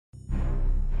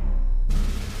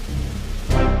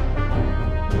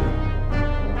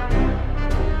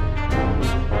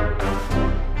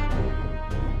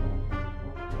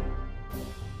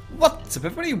What's up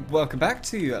everybody, welcome back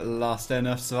to Last Day on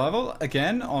Earth Survival,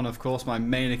 again on of course my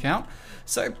main account.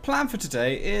 So plan for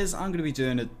today is I'm going to be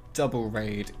doing a double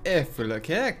raid. If we look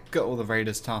here, got all the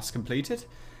raiders tasks completed.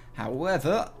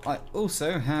 However, I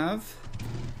also have,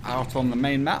 out on the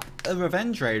main map, a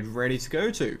revenge raid ready to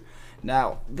go to.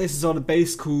 Now, this is on a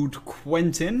base called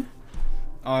Quentin.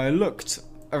 I looked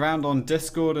around on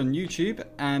Discord and YouTube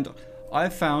and I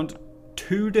found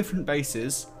two different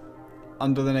bases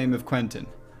under the name of Quentin.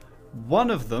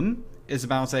 One of them is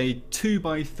about a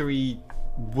 2x3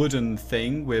 wooden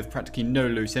thing with practically no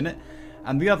loot in it,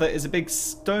 and the other is a big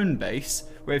stone base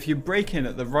where if you break in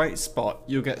at the right spot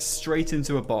you'll get straight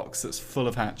into a box that's full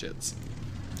of hatchets.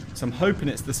 So I'm hoping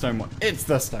it's the stone one. It's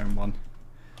the stone one.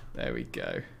 There we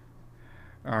go.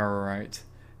 Alright.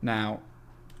 Now,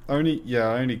 I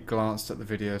only glanced at the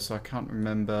video so I can't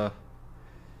remember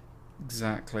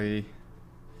exactly.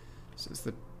 So it's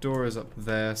the door is up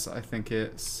there, so I think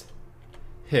it's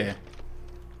here.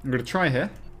 I'm going to try here.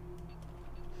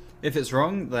 If it's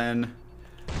wrong, then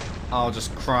I'll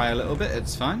just cry a little bit.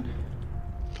 It's fine.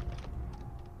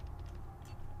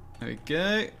 There we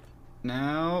go.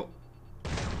 Now,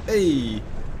 hey!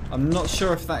 I'm not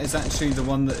sure if that is actually the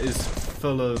one that is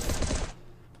full of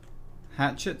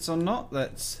hatchets or not.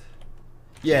 Let's...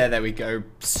 Yeah, there we go.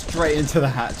 Straight into the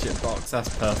hatchet box.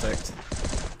 That's perfect.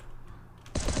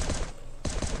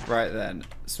 Right then,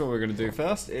 so what we're going to do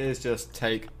first is just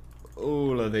take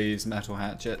all of these metal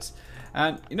hatchets.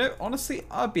 And, you know, honestly,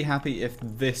 I'd be happy if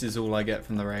this is all I get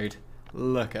from the raid.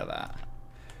 Look at that.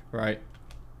 Right.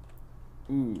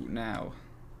 Ooh, now.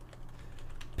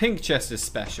 Pink chest is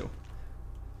special.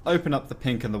 Open up the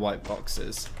pink and the white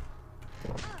boxes.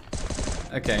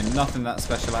 Okay, nothing that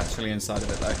special actually inside of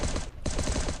it,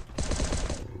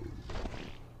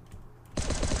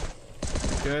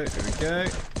 though. Here we go.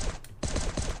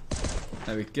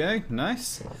 There we go,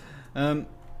 nice.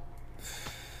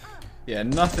 Yeah,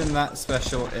 nothing that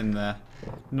special in there.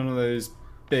 None of those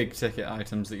big ticket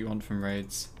items that you want from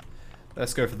raids.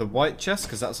 Let's go for the white chest,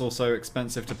 because that's also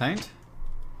expensive to paint.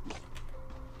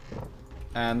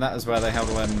 And that is where they have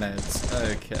all their meds.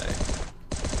 Okay.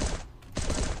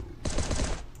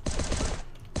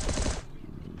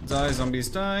 Die, zombies,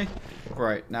 die.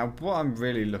 Right, now what I'm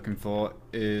really looking for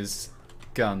is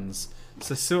guns.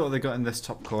 So see what they got in this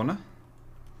top corner.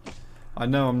 I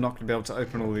know I'm not going to be able to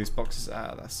open all these boxes.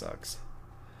 Ah, that sucks.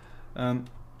 Wonder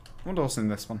what's in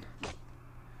this one.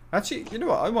 Actually, you know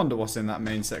what? I wonder what's in that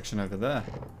main section over there.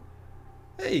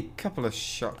 Hey, couple of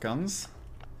shotguns.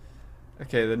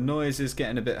 Okay, the noise is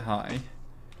getting a bit high.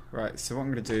 Right, so what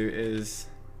I'm going to do is...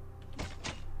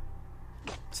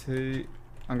 I'm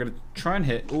going to try and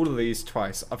hit all of these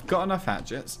twice. I've got enough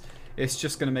hatchets. It's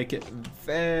just going to make it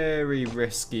very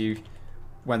risky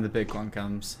when the big one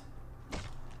comes.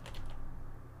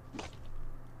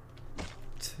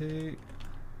 2,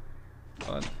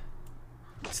 1,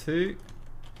 2.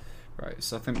 Right,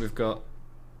 so I think we've got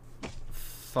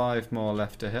 5 more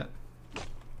left to hit.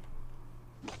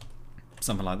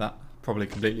 Something like that. Probably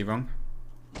completely wrong.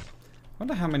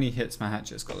 Wonder how many hits my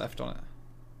hatchet's got left on it.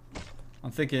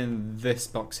 I'm thinking this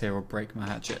box here will break my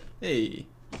hatchet. Hey!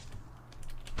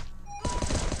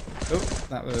 Oh,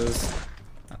 that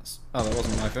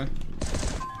wasn't my phone.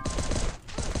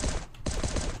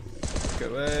 Go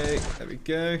away. There we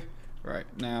go. Right,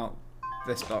 now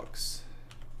this box.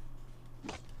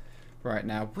 Right,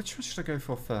 now which one should I go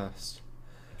for first?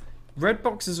 Red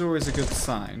box is always a good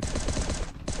sign.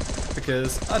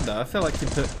 Because, I don't know, I feel like you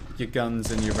put your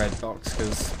guns in your red box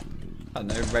because, I don't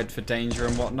know, red for danger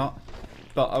and whatnot.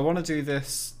 But I want to do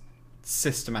this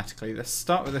systematically. Let's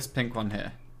start with this pink one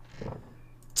here.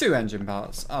 2 engine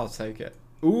parts. I'll take it.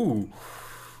 Ooh.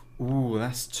 Ooh,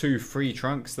 that's 2 free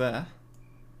trunks there.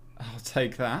 I'll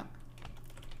take that.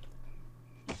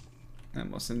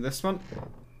 And what's in this one?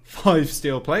 5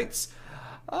 steel plates.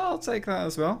 I'll take that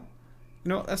as well. You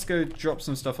know what? Let's go drop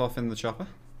some stuff off in the chopper.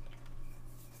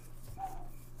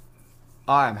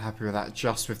 I am happy with that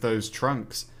just with those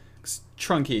trunks.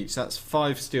 Trunk each, that's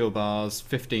 5 steel bars,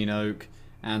 15 oak,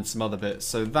 and some other bits.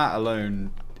 So that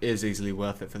alone is easily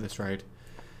worth it for this raid.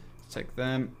 Take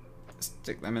them,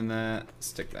 stick them in there,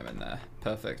 stick them in there.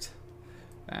 Perfect.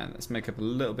 And let's make up a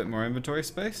little bit more inventory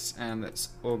space, and let's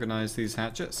organise these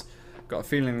hatchets. Got a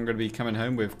feeling I'm going to be coming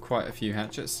home with quite a few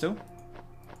hatchets still.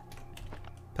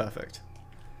 Perfect.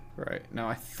 Right, now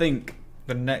I think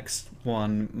the next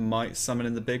one might summon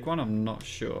in the big one, I'm not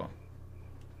sure.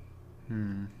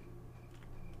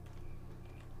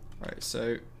 Right,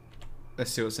 so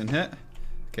let's see what's in here.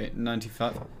 Okay,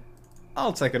 95.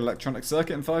 I'll take an electronic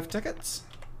circuit and 5 tickets.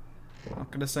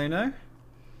 Not going to say no.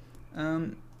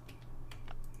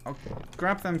 I'll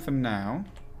grab them for now.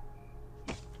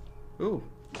 Ooh,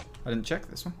 I didn't check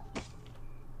this one.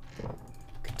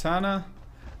 Katana.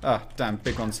 Ah, damn,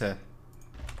 big one's here.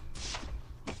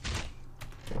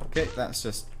 Okay, that's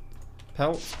just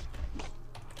pelt.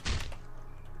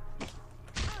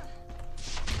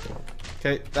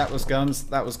 Okay, that was guns.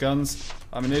 That was guns.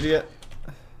 I'm an idiot.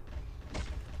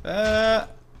 No,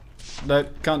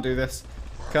 can't do this.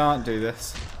 Can't do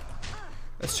this.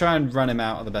 Let's try and run him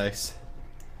out of the base.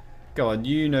 Go on,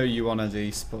 you know you want to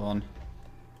despawn.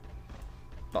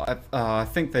 But I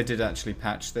think they did actually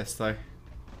patch this though.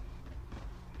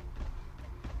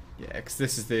 Yeah, because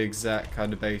this is the exact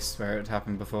kind of base where it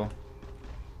happened before.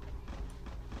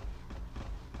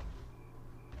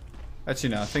 Actually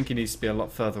no, I think he needs to be a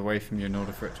lot further away from you in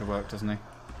order for it to work, doesn't he?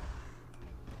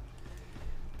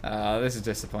 This is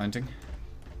disappointing.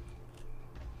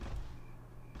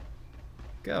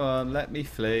 Go on, let me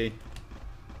flee.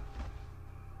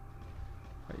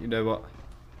 You know what?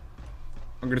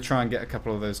 I'm going to try and get a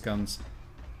couple of those guns.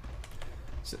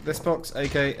 So this box,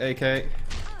 AK,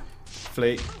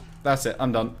 flee. That's it,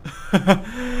 I'm done.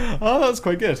 Oh, that's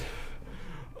quite good.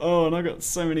 Oh, and I got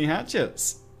so many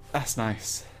hatchets. That's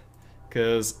nice.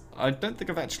 Because I don't think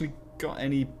I've actually got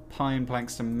any pine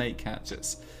planks to make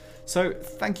hatchets. So,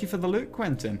 thank you for the loot,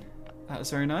 Quentin. That was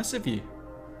very nice of you.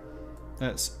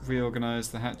 Let's reorganize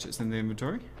the hatchets in the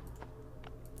inventory.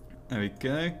 There we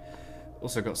go.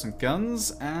 Also got some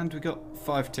guns, and we got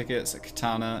 5 tickets, a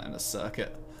katana, and a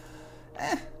circuit.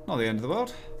 Not the end of the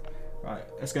world. Right,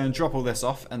 let's go and drop all this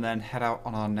off, and then head out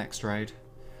on our next raid.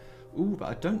 Ooh, but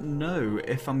I don't know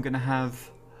if I'm going to have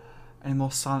any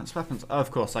more silenced weapons. Oh,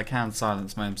 of course, I can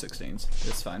silence my M16s.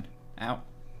 It's fine. Ow.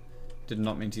 Did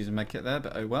not mean to use a medkit there,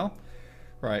 but oh well.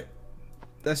 Right.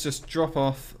 Let's just drop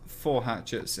off 4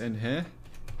 hatchets in here.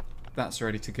 That's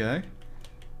ready to go.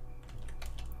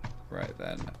 Right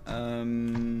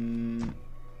then.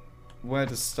 Where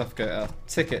does stuff go?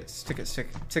 Tickets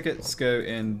go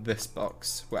in this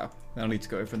box. Well, they'll need to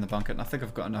go over in the bunker. And I think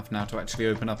I've got enough now to actually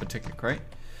open up a ticket crate.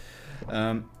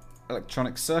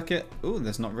 Electronic circuit. Ooh,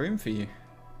 there's not room for you.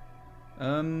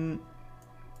 Some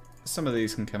of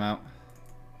these can come out.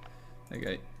 There you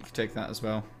go. You can take that as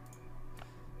well.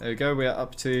 There we go. We are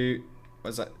up to, what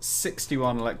is that?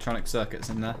 61 electronic circuits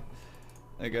in there.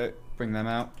 There you go. Bring them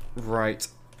out. Right.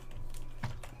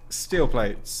 Steel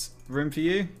plates. Room for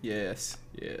you? Yes.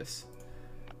 Yes.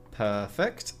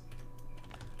 Perfect.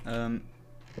 None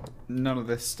of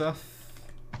this stuff.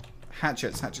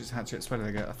 Hatchets. Where do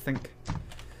they go? I think.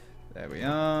 There we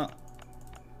are.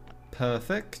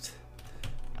 Perfect.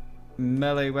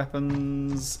 Melee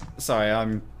weapons. Sorry,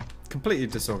 I'm completely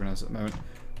disorganized at the moment.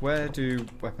 Where do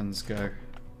weapons go?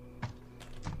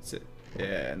 Is it?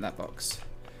 Yeah, in that box.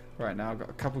 Right, now I've got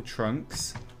a couple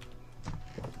trunks.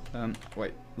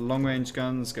 Wait, long range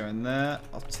guns go in there.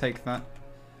 I'll take that.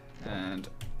 And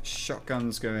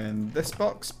shotguns go in this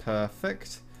box.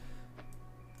 Perfect.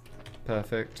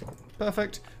 Perfect.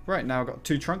 Perfect. Right, now I've got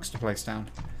 2 trunks to place down.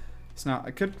 So now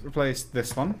I could replace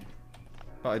this one,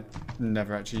 but I'd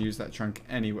never actually use that trunk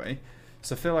anyway.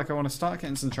 So I feel like I want to start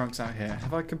getting some trunks out here.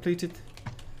 Have I completed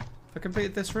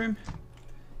this room?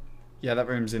 Yeah, that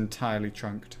room's entirely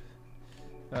trunked.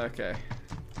 Okay.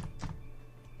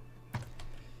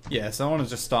 Yeah, so I want to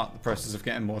just start the process of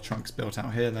getting more trunks built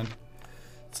out here then.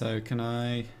 So can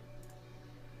I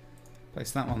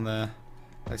place that one there,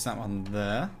 place that one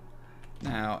there.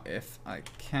 Now if I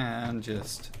can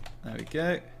just, there we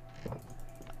go.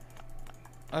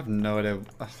 I have no idea.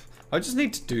 I just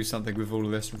need to do something with all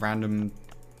of this random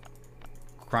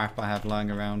crap I have lying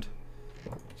around.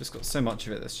 Just got so much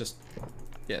of it that's just,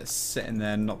 yeah, sitting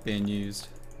there not being used.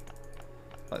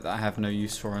 Like that I have no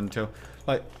use for until,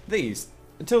 like these,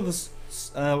 until this,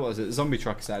 what was it, zombie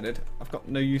truck is added, I've got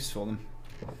no use for them.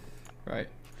 Right.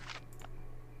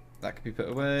 That can be put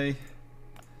away.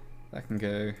 That can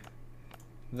go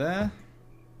there.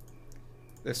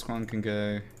 This one can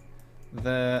go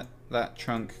there. That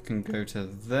trunk can go to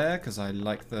there because I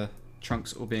like the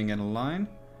trunks all being in a line.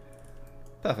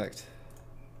 Perfect.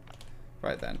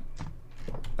 Right then.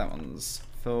 That one's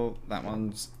full. That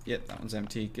one's, yep, that one's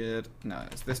empty. Good. Now,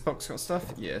 has this box got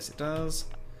stuff? Yes, it does.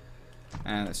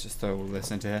 And let's just throw all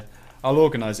this into here. I'll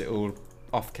organise it all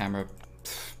off camera,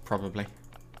 probably.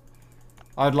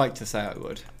 I'd like to say I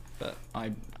would, but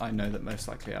I know that most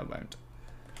likely I won't.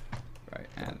 Right,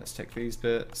 and let's take these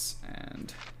bits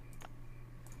and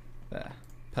there.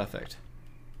 Perfect.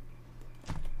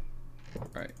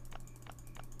 Right.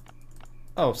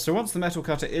 Oh, so once the metal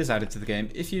cutter is added to the game,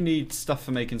 if you need stuff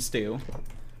for making steel,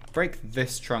 break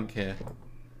this trunk here.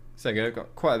 So there you go,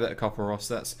 got quite a bit of copper off,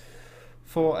 so that's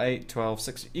 4, 8, 12,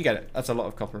 6. You get it. That's a lot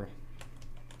of copper.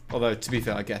 Although, to be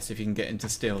fair, I guess if you can get into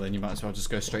steel, then you might as well just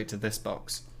go straight to this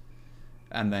box.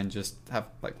 And then just have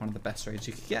like one of the best raids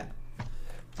you could get.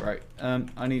 Right,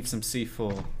 I need some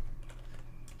C4.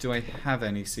 Do I have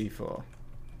any C4?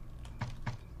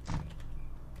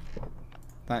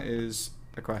 That is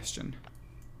a question.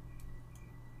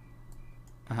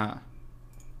 Aha.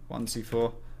 1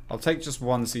 C4. I'll take just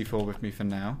 1 C4 with me for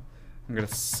now. I'm going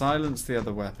to silence the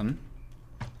other weapon.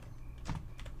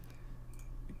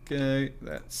 Okay,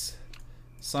 let's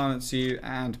silence you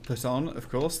and put on, of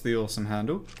course, the awesome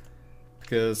handle.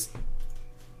 Because,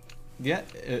 yeah,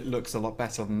 it looks a lot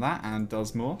better than that and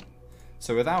does more.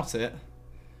 So without it,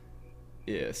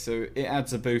 yeah, so it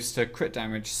adds a boost to crit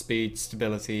damage, speed,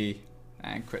 stability,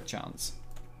 and crit chance.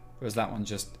 Whereas that one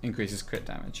just increases crit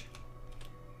damage.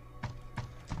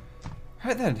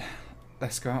 Right then,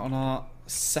 let's go out on our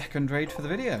second raid for the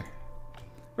video.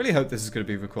 Really hope this is going to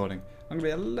be recording. I'm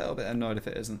going to be a little bit annoyed if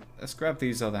it isn't. Let's grab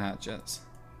these other hatchets.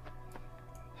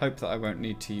 Hope that I won't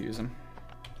need to use them.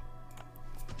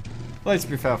 Well, to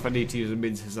be fair, if I need to use them, it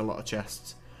means there's a lot of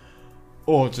chests.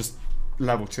 Or just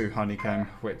level 2 honeycomb,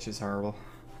 which is horrible.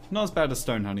 Not as bad as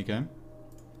stone honeycomb.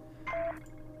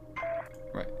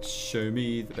 Right, show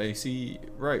me the basey.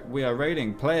 Right, we are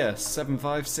raiding player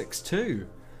 7562.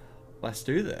 Let's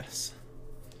do this.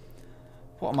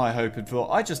 What am I hoping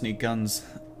for? I just need guns.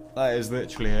 That is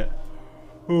literally it.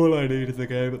 All I need in the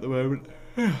game at the moment.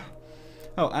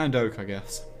 Oh, and oak, I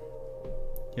guess.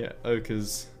 Yeah, oak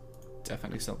is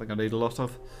definitely something I need a lot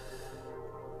of.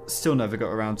 Still never got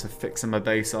around to fixing my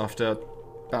base after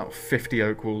about 50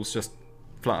 oak walls just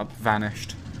flat up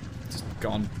vanished. Just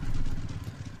gone.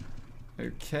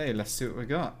 Okay, let's see what we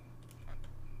got.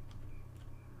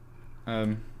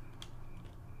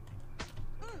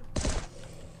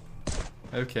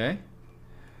 Okay.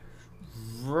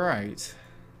 Right.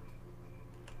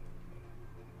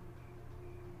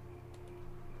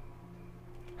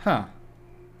 Huh.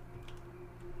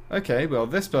 Okay, well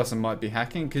this person might be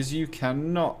hacking because you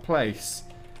cannot place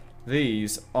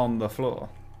these on the floor.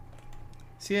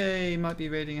 So yeah, he might be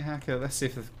raiding a hacker. Let's see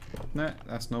if... No,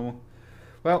 that's normal.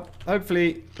 Well,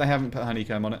 hopefully they haven't put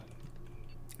honeycomb on it.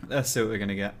 Let's see what we're going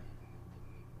to get.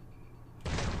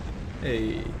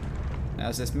 Hey. Now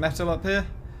is this metal up here?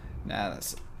 Nah,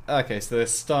 that's... Okay, so they're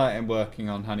starting working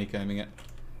on honeycombing it.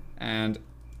 And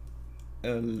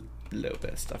a little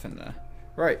bit of stuff in there.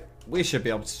 Right, we should be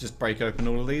able to just break open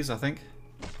all of these, I think.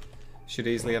 Should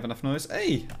easily have enough noise.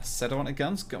 Hey, I said I wanted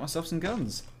guns. Got myself some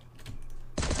guns.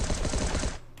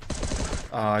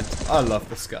 Oh, I love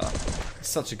the Scar. It's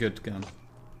such a good gun.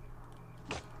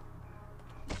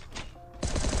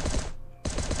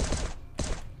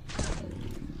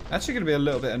 Actually going to be a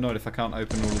little bit annoyed if I can't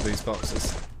open all of these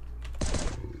boxes.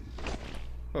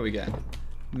 What are we getting?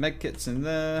 Medkits in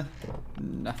there.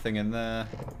 Nothing in there.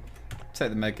 Take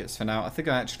the medkits for now. I think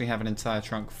I actually have an entire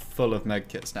trunk full of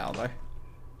medkits now, though.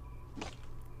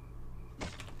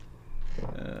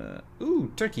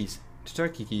 Ooh, turkeys.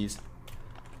 Turkey keys.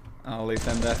 I'll leave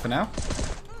them there for now.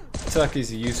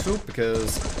 Turkeys are useful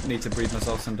because I need to breed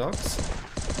myself some dogs.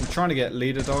 I'm trying to get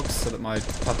leader dogs so that my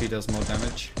puppy does more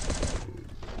damage.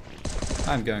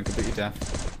 I'm going completely deaf.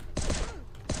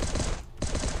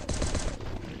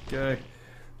 There we go.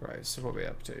 Right, so what are we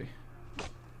up to?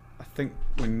 I think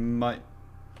we might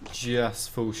just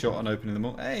fall short on opening them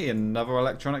all. Hey, another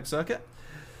electronic circuit.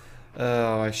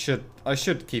 Oh, I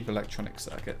should keep electronic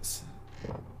circuits.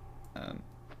 And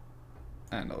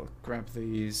I'll grab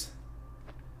these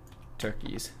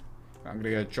turkeys. I'm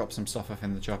gonna go drop some stuff off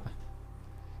in the chopper.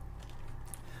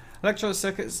 Electronic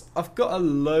circuits, I've got a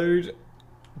load,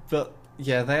 but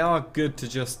yeah, they are good to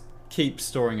just keep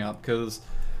storing up because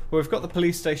we've got the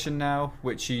police station now,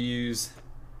 which you use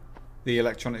the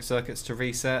electronic circuits to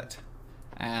reset,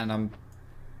 and I'm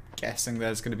guessing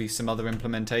there's going to be some other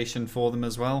implementation for them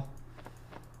as well.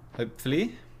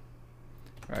 Hopefully.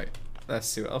 Right, let's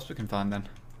see what else we can find then.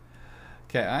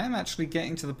 Okay, I am actually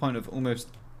getting to the point of almost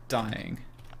dying.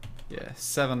 Yeah,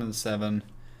 7 and 7.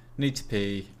 Need to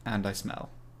pee, and I smell.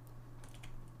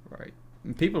 Right.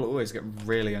 And people always get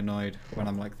really annoyed when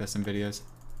I'm like this in videos.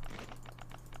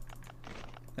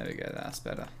 There we go, that's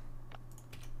better.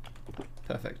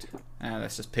 Perfect. And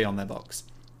let's just pee on their box.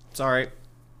 Sorry.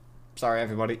 Sorry,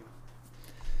 everybody.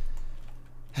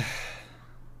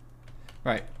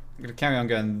 Right, I'm going to carry on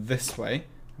going this way.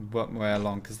 Work my way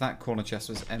along, because that corner chest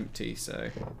was empty,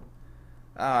 so...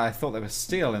 Ah, I thought there was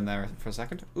steel in there for a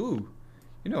second. Ooh.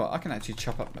 You know what, I can actually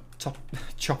chop up my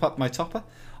chop up my topper?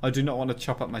 I do not want to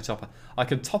chop up my topper. I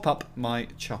can top up my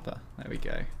chopper. There we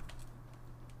go.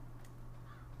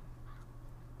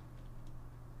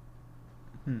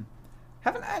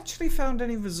 Haven't actually found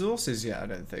any resources yet, I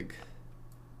don't think.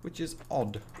 Which is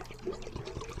odd.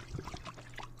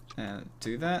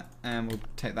 Do that, and we'll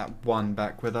take that one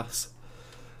back with us.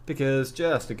 Because,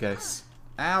 just in case.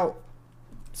 Ow!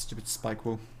 Stupid spike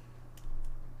wall.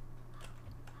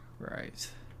 Right.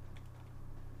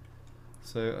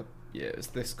 So, yeah, it's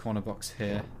this corner box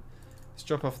here. Let's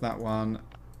drop off that one.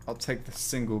 I'll take the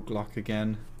single Glock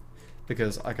again.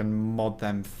 Because I can mod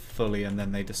them fully and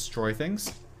then they destroy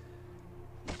things.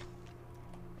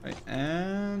 Right,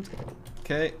 and...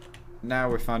 okay, now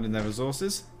we're finding their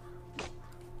resources.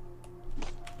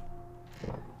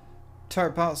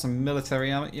 Turret parts and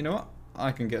military armor. You know what?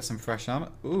 I can get some fresh armor.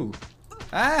 Ooh.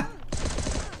 Ah!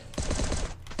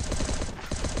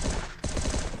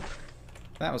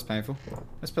 That was painful.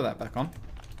 Let's put that back on.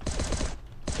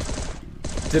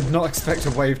 Did not expect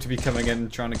a wave to be coming in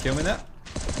and trying to kill me there.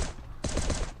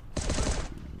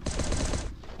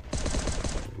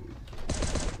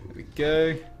 There we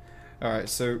go. Alright,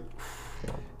 so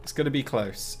it's going to be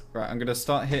close. Right, I'm going to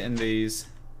start hitting these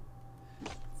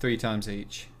 3 times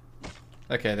each.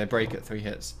 Okay, they break at 3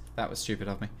 hits. That was stupid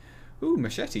of me. Ooh,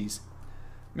 machetes.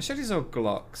 Machetes or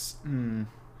Glocks?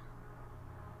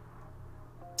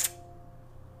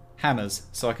 Hammers,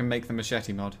 so I can make the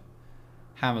machete mod.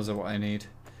 Hammers are what I need.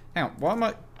 Hang on, why am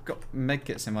I got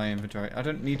medkits in my inventory? I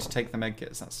don't need to take the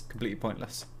medkits, that's completely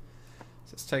pointless.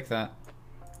 So let's take that,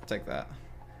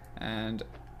 and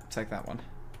take that one.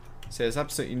 So there's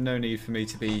absolutely no need for me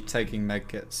to be taking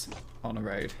medkits on a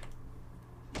raid.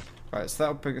 Right, so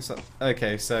that'll bring us up.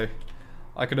 Okay, so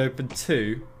I could open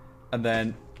 2, and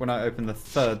then when I open the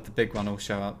 3rd, the big one will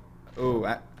show up. Ooh,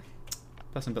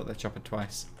 person built their chopper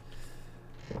twice.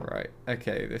 Right,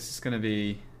 okay, this is going to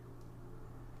be...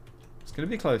 it's going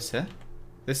to be close here.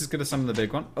 This is going to summon the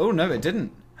big one. Oh, no, it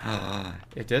didn't.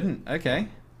 It didn't. Okay.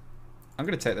 I'm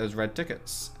going to take those red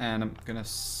tickets, and I'm going to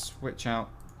switch out,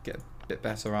 get a bit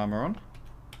better armor on.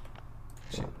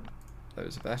 Actually,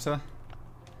 those are better.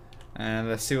 And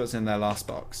let's see what's in their last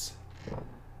box.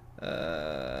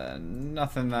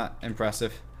 Nothing that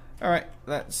impressive. Alright,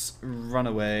 let's run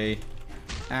away.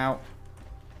 Ow.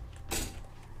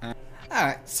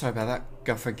 Alright, sorry about that.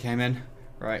 Girlfriend came in.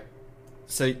 Right.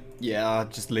 So, yeah,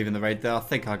 just leaving the raid there. I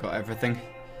think I got everything.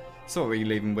 So what are you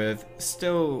leaving with?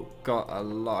 Still got a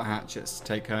lot of hatchets to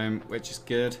take home, which is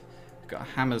good. Got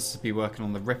hammers to be working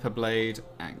on the Ripper Blade,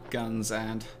 and guns,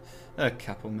 and a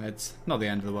couple meds. Not the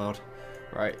end of the world.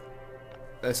 Right.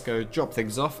 Let's go drop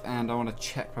things off, and I want to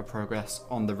check my progress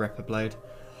on the Ripper Blade.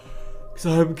 Because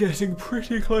I'm getting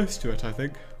pretty close to it, I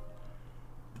think.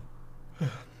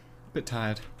 Bit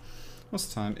tired. What's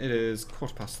the time? It is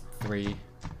 3:15.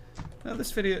 Now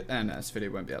this video... no, this video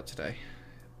won't be out today.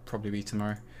 Probably be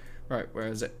tomorrow. Right, where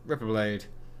is it? Ripper Blade.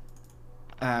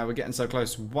 We're getting so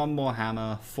close. 1 more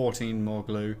hammer, 14 more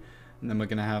glue, and then we're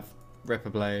going to have Ripper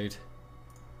Blade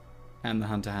and the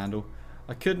Hunter handle.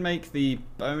 I could make the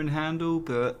bone handle,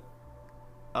 but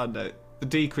I don't know. The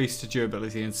decrease to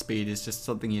durability and speed is just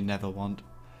something you never want.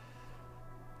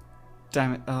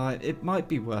 Damn it. It might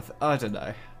be worth it. I don't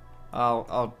know.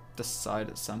 I'll decide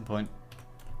at some point.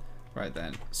 Right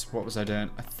then. So what was I doing?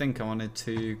 I think I wanted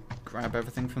to grab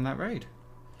everything from that raid.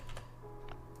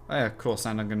 Oh yeah, of course,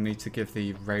 and I'm going to need to give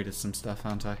the raiders some stuff,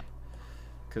 aren't I?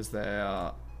 Because they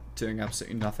are doing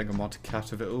absolutely nothing and want to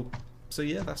cut of it all. So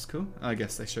yeah, that's cool. I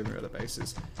guess they show me other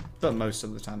bases. But most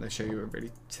of the time they show you a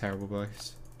really terrible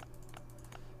base.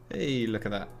 Hey, look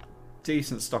at that.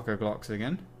 Decent stock of Glocks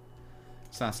again.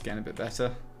 So that's getting a bit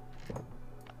better.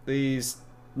 These,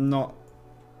 not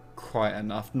quite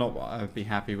enough. Not what I would be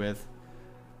happy with.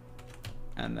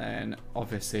 And then,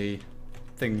 obviously,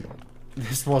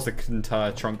 this was an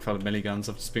entire trunk full of miniguns.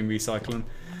 I've just been recycling.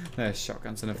 There's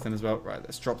shotguns and everything as well. Right,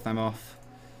 let's drop them off.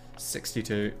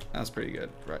 62. That's pretty good.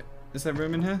 Right. Is there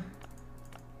room in here?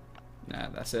 Nah,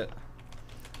 that's it.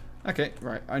 Okay,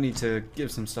 right. I need to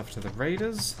give some stuff to the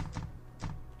raiders.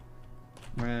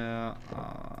 Where?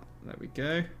 There we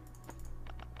go.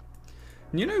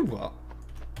 And you know what?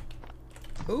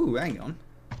 Oh, hang on.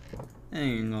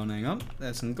 Hang on, hang on.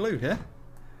 There's some glue here.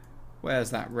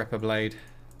 Where's that Ripper Blade?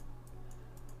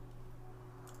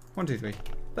 1, 2, 3.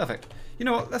 Perfect. You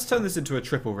know what? Let's turn this into a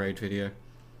triple raid video.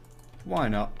 Why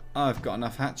not? I've got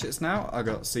enough hatchets now. I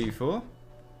got C4.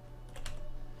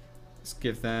 Let's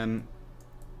give them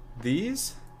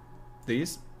these.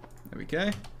 These. There we go.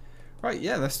 Right,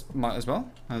 yeah, this might as well.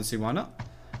 I don't see why not.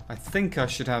 I think I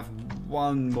should have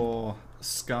 1 more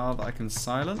Scar that I can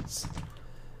silence.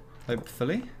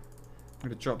 Hopefully. I'm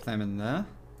going to drop them in there.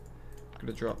 I'm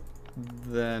going to drop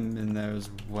them in there as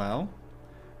well.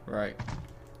 Right.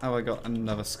 Oh, I got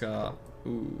another Scar.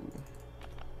 Ooh.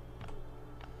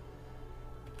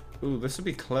 Ooh, this would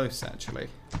be close, actually.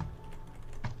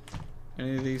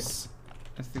 Any of these,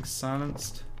 I think,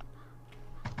 silenced?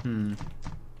 Any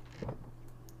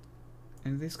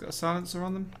of these got a silencer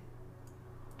on them?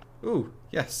 Ooh,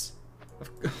 yes.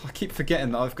 I keep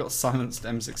forgetting that I've got silenced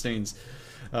M16s.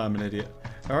 I'm an idiot.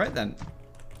 Alright then.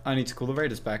 I need to call the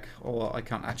raiders back, or I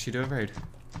can't actually do a raid.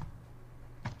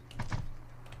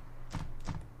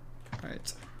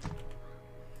 Right.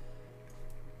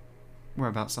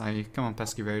 Whereabouts are you? Come on,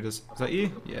 pesky raiders. Is that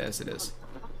you? Yes, it is.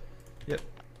 Yep.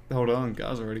 Hold on,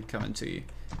 guys, already coming to you.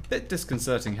 Bit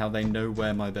disconcerting how they know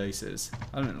where my base is.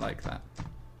 I don't like that.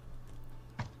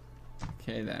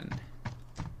 Okay then.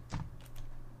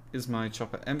 Is my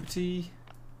chopper empty?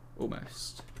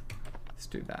 Almost. Let's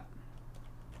do that.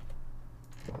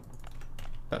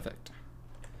 Perfect.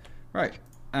 Right,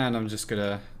 and I'm just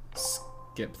gonna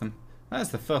skip them. That's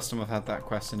the first time I've had that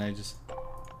quest in ages.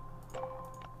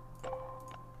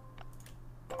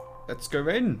 Let's go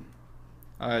in.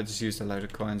 I just used a load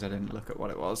of coins, I didn't look at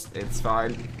what it was. It's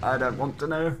fine, I don't want to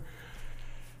know.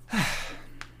 I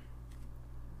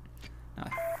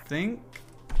think...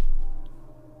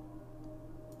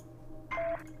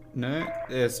 No,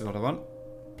 here's what I want.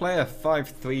 Player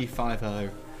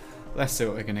 5350. Let's see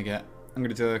what we're gonna get. I'm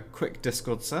gonna do a quick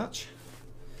Discord search.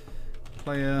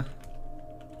 Player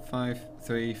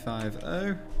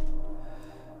 5350.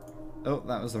 Oh,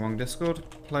 that was the wrong Discord.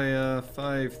 Player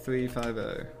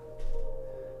 5350.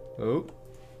 Oh.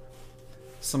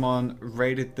 Someone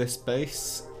raided this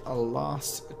base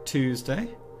last Tuesday.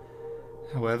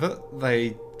 However,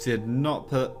 they did not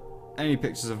put any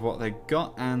pictures of what they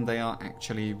got, and they are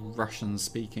actually Russian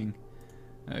speaking.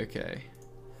 Okay.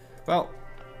 Well,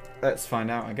 let's find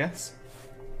out, I guess.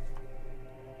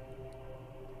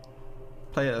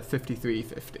 Player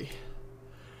 5350.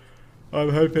 I'm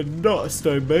hoping not a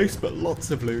stone base, but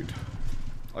lots of loot.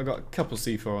 I got a couple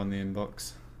C4 on the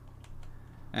inbox.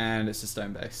 And it's a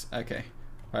stone base. Okay.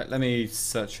 Right, let me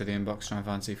search for the inbox, try and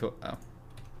find C4. Oh.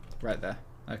 Right there.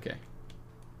 Okay.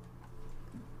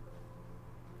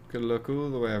 Good look all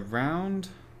the way around.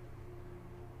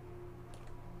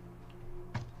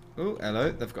 Oh,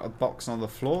 hello. They've got a box on the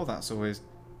floor. That's always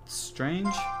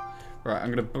strange. Right, I'm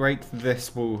going to break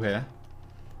this wall here.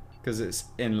 Because it's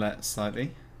inlet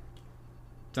slightly.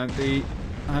 Don't be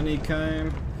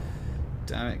honeycomb.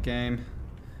 Damn it, game.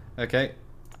 Okay.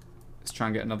 Let's try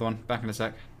and get another one. Back in a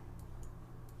sec.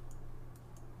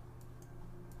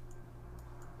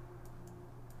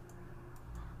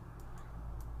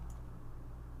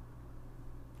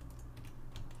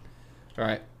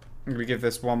 Alright. I'm going to give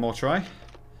this one more try.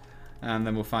 And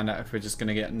then we'll find out if we're just going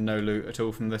to get no loot at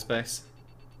all from this base.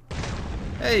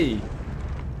 Hey!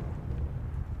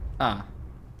 Ah.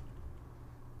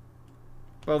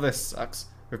 Well, this sucks.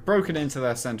 We've broken into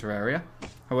their center area.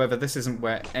 However, this isn't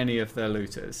where any of their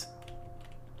loot is.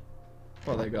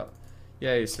 What have they got?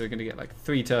 Yay, so we're going to get like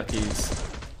 3 turkeys.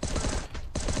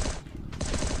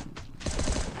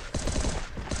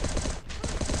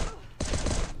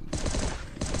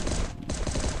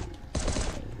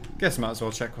 Guess I might as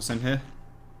well check what's in here.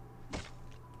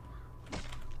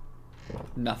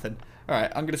 Nothing.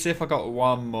 Alright, I'm going to see if I got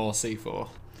one more C4.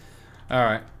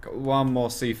 Alright, got one more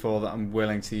C4 that I'm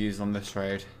willing to use on this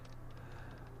raid.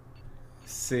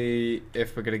 See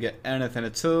if we're going to get anything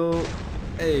at all.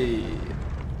 Hey!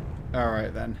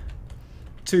 Alright then.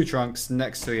 2 trunks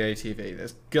next to the ATV.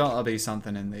 There's gotta be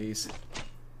something in these.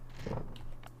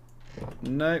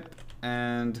 Nope.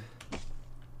 And...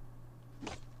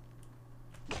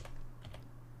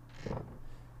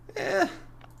 yeah.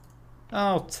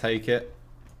 I'll take it.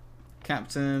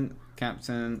 Captain,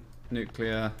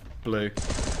 nuclear, blue.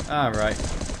 Alright.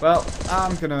 Well,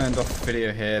 I'm going to end off the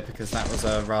video here because that was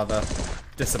a rather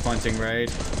disappointing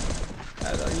raid.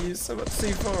 And I used so much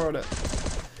C4 on it.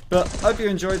 But I hope you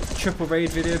enjoyed the triple raid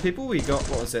video, people. We got,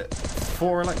 what was it,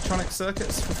 4 electronic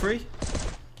circuits for free.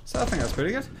 So I think that's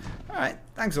pretty good. Alright,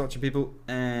 thanks for watching, people,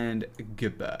 and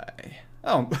goodbye.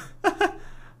 Oh,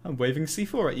 I'm waving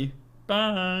C4 at you.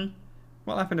 Bye.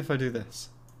 What happened if I do this?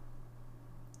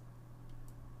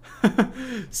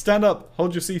 Stand up,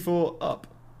 hold your C4 up.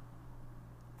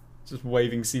 Just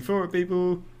waving C4 at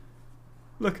people.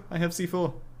 Look, I have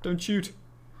C4. Don't shoot.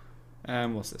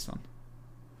 And what's this one?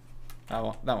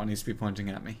 Oh, that one needs to be pointing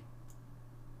at me.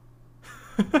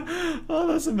 Oh,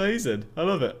 that's amazing. I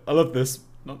love it. I love this.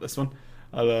 Not this one.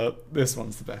 This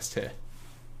one's the best here.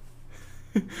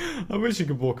 I wish you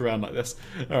could walk around like this.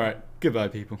 Alright, goodbye,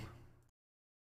 people.